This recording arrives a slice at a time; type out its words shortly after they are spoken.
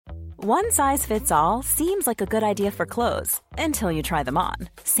One size fits all seems like a good idea for clothes until you try them on.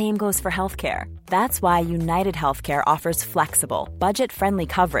 Same goes for healthcare. That's why United Healthcare offers flexible, budget-friendly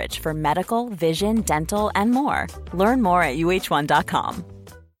coverage for medical, vision, dental, and more. Learn more at uh1.com.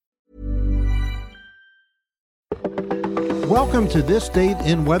 Welcome to This Date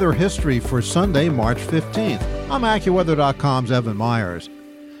in Weather History for Sunday, March 15th. I'm AccuWeather.com's Evan Myers.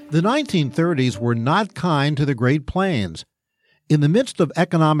 The 1930s were not kind to the Great Plains. In the midst of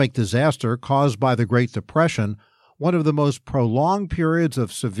economic disaster caused by the Great Depression, one of the most prolonged periods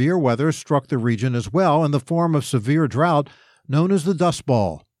of severe weather struck the region as well in the form of severe drought known as the Dust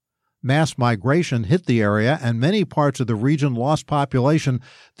Bowl. Mass migration hit the area, and many parts of the region lost population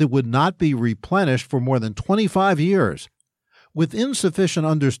that would not be replenished for more than 25 years. With insufficient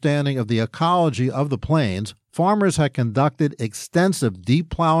understanding of the ecology of the plains, farmers had conducted extensive deep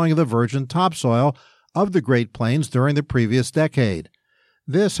plowing of the virgin topsoil of the Great Plains during the previous decade.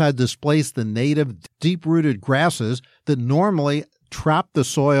 This had displaced the native deep-rooted grasses that normally trap the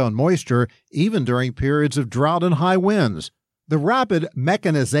soil and moisture even during periods of drought and high winds. The rapid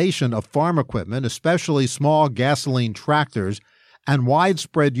mechanization of farm equipment, especially small gasoline tractors, and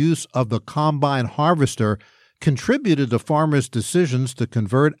widespread use of the combine harvester contributed to farmers' decisions to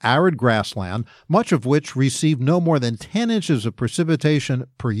convert arid grassland, much of which received no more than 10 inches of precipitation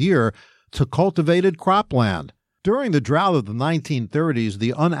per year, to cultivated cropland. During the drought of the 1930s,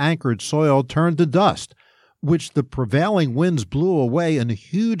 the unanchored soil turned to dust, which the prevailing winds blew away in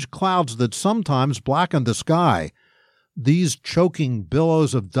huge clouds that sometimes blackened the sky. These choking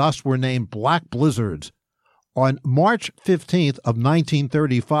billows of dust were named black blizzards. On March 15th of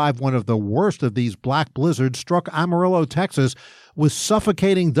 1935, one of the worst of these black blizzards struck Amarillo, Texas, with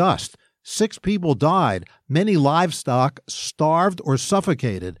suffocating dust. 6 people died, many livestock starved or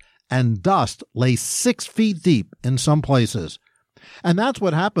suffocated, and dust lay 6 feet deep in some places. And that's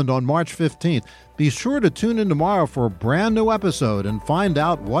what happened on March 15th. Be sure to tune in tomorrow for a brand new episode and find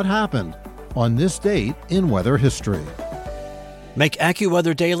out what happened on this date in weather history. Make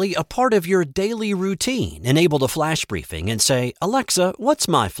AccuWeather Daily a part of your daily routine. Enable the flash briefing and say, "Alexa, what's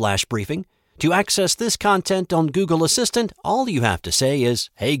my flash briefing?" To access this content on Google Assistant, all you have to say is,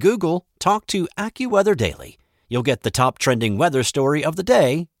 "Hey Google, talk to AccuWeather Daily." You'll get the top trending weather story of the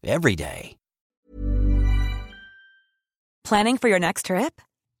day every day. Planning for your next trip?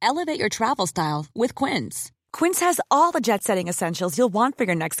 Elevate your travel style with Quince. Quince has all the jet-setting essentials you'll want for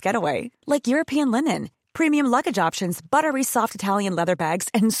your next getaway, like European linen, premium luggage options, buttery soft Italian leather bags,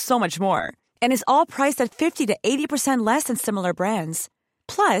 and so much more. And is all priced at 50 to 80% less than similar brands.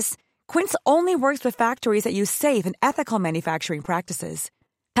 Plus, Quince only works with factories that use safe and ethical manufacturing practices.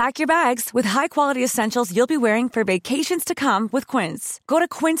 Pack your bags with high-quality essentials you'll be wearing for vacations to come with Quince. Go to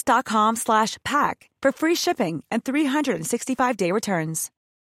quince.com/pack for free shipping and 365-day returns.